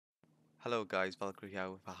Hello guys, Valkyrie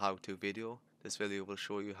here with a how-to video. This video will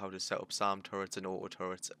show you how to set up SAM turrets and auto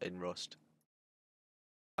turrets in Rust.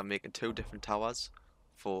 I'm making two different towers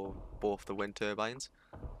for both the wind turbines.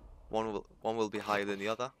 One will be higher than the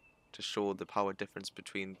other to show the power difference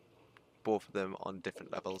between both of them on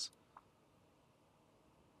different levels.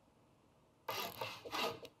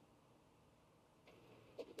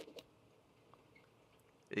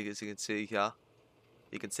 As you can see here,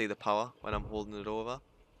 you can see the power when I'm holding it over.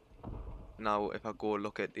 Now if I go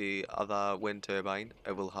look at the other wind turbine,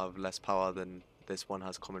 it will have less power than this one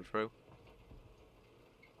has coming through.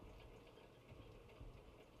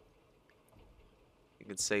 You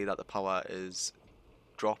can see that the power is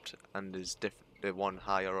dropped and is different. The one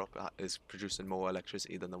higher up is producing more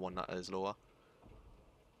electricity than the one that is lower.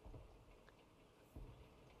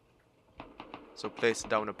 So place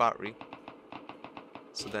down a battery,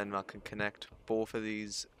 so then I can connect both of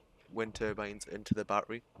these wind turbines into the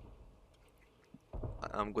battery.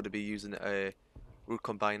 I'm going to be using a root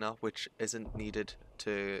combiner, which isn't needed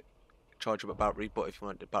to charge up a battery, but if you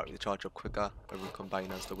want the battery to charge up quicker, a root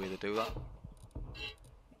combiner is the way to do that.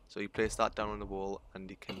 So you place that down on the wall and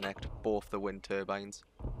you connect both the wind turbines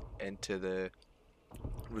into the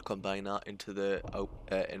root combiner into the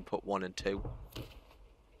input 1 and 2.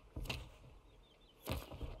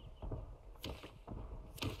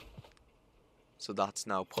 So that's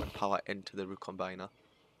now putting power into the root combiner.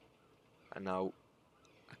 And now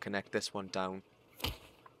I connect this one down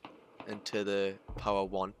into the power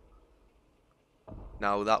 1.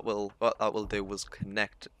 Now what that will do was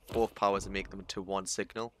connect both powers and make them into one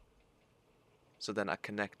signal. So then I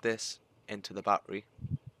connect this into the battery,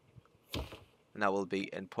 and that will be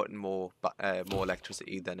inputting more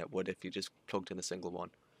electricity than it would if you just plugged in a single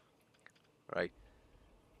one. Right.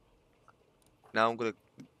 Now I'm going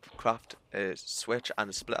to craft a switch and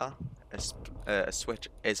a splitter. A switch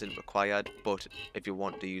isn't required, but if you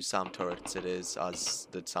want to use SAM turrets, it is, as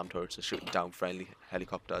the SAM turrets are shooting down friendly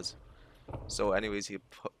helicopters. So anyways, you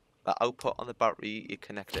put the output on the battery, you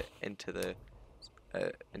connect it into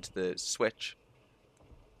the switch,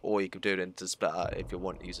 or you could do it into the splitter if you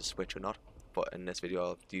want to use a switch or not. But in this video,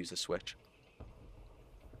 I'll use a switch.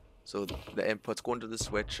 So the input's going to the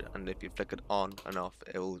switch, and if you flick it on and off,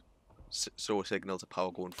 it will show signals of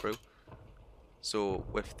power going through. So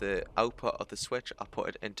with the output of the switch, I put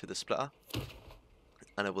it into the splitter,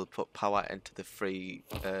 and it will put power into the three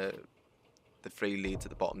leads at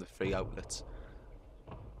the bottom, the three outlets.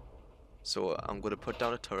 So I'm going to put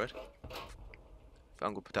down a turret.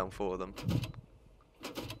 I'm going to put down 4 of them,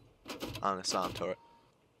 and a SAM turret.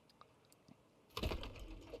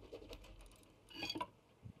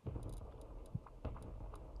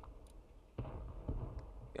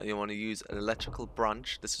 And you want to use an electrical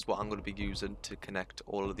branch. This is what I'm going to be using to connect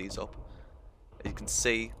all of these up. As you can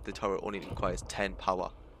see, the turret only requires 10 power,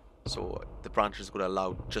 so the branch is going to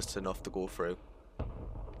allow just enough to go through.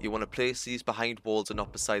 You want to place these behind walls and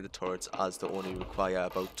not beside the turrets, as they only require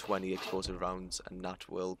about 20 explosive rounds, and that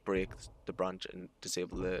will break the branch and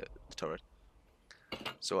disable the turret.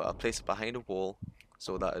 So I'll place it behind a wall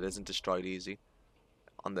so that it isn't destroyed easy.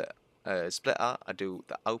 On the splitter, I do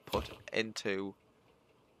the output into.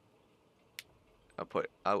 I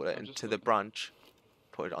put outlet into the branch,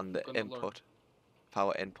 put it on the input,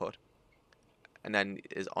 power input, and then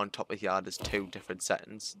is on top of here there's 2 different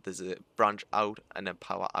settings. There's a branch out and then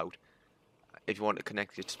power out. If you want to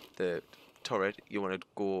connect it to the turret, you want to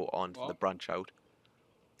go on to the branch out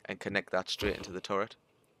and connect that straight into the turret.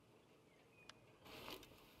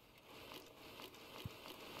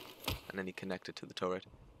 And then you connect it to the turret.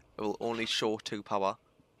 It will only show 2 power,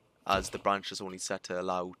 as the branch is only set to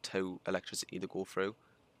allow 2 electricity to go through.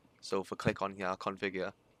 So if I click on here,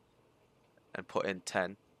 configure, and put in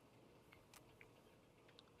 10,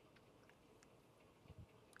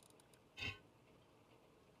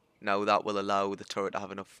 now that will allow the turret to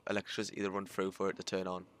have enough electricity to run through for it to turn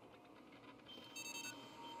on.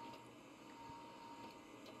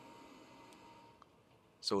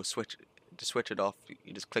 So to switch it off,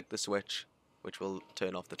 you just click the switch, which will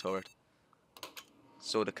turn off the turret.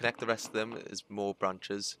 So to connect the rest of them is more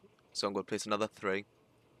branches. So I'm going to place another 3.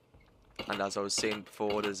 And as I was saying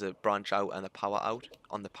before, there's a branch out and a power out.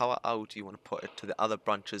 On the power out, you want to put it to the other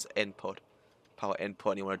branch's input, power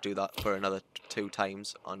input, and you want to do that for another 2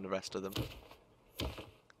 times on the rest of them.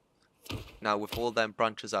 Now with all them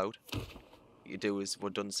branches out, you do is we're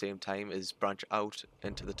done the same time is branch out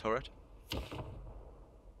into the turret,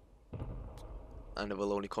 and it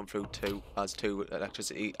will only come through 2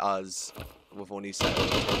 electricity, as we've only set it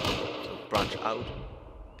to branch out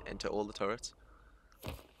into all the turrets.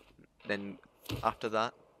 Then after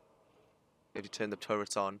that, if you turn the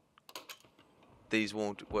turrets on, these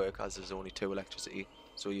won't work as there's only 2 electricity.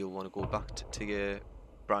 So you'll want to go back to your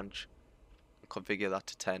branch and configure that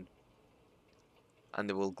to 10. And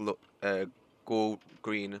they will go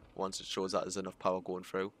green once it shows that there's enough power going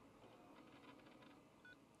through.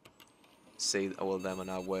 See, all of them are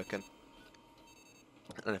now working.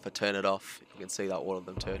 And if I turn it off, you can see that all of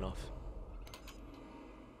them turn off.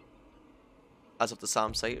 As of the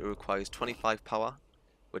SAM site, it requires 25 power,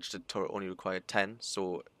 which the turret only required 10,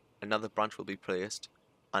 so another branch will be placed.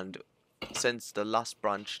 And since the last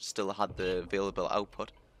branch still had the available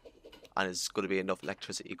output, and it's going to be enough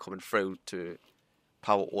electricity coming through to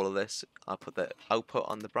power all of this, I'll put the output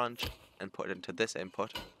on the branch and put it into this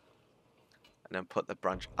input, and then put the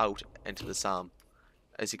branch out into the SAM.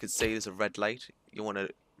 As you can see, there's a red light. You want to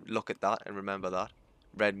look at that and remember that.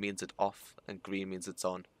 Red means it's off and green means it's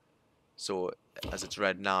on. So as it's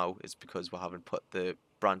red now, it's because we haven't put the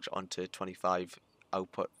branch onto 25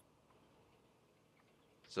 output.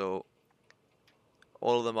 So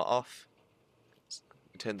all of them are off.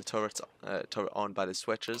 You turn the turret on by the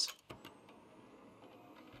switches.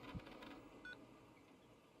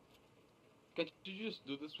 Can't you just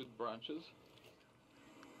do this with branches?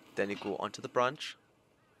 Then you go onto the branch.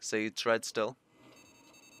 See, it's red still.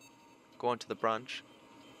 Go onto the branch.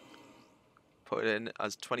 Put it in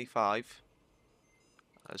as 25,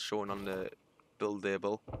 as shown on the build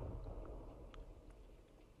label.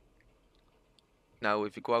 Now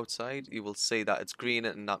if you go outside, you will see that it's green,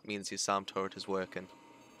 and that means your SAM turret is working.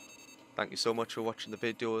 Thank you so much for watching the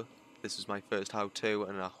video. This is my first how-to,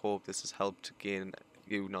 and I hope this has helped gain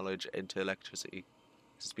you knowledge into electricity.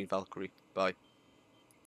 This has been Valkyrie. Bye.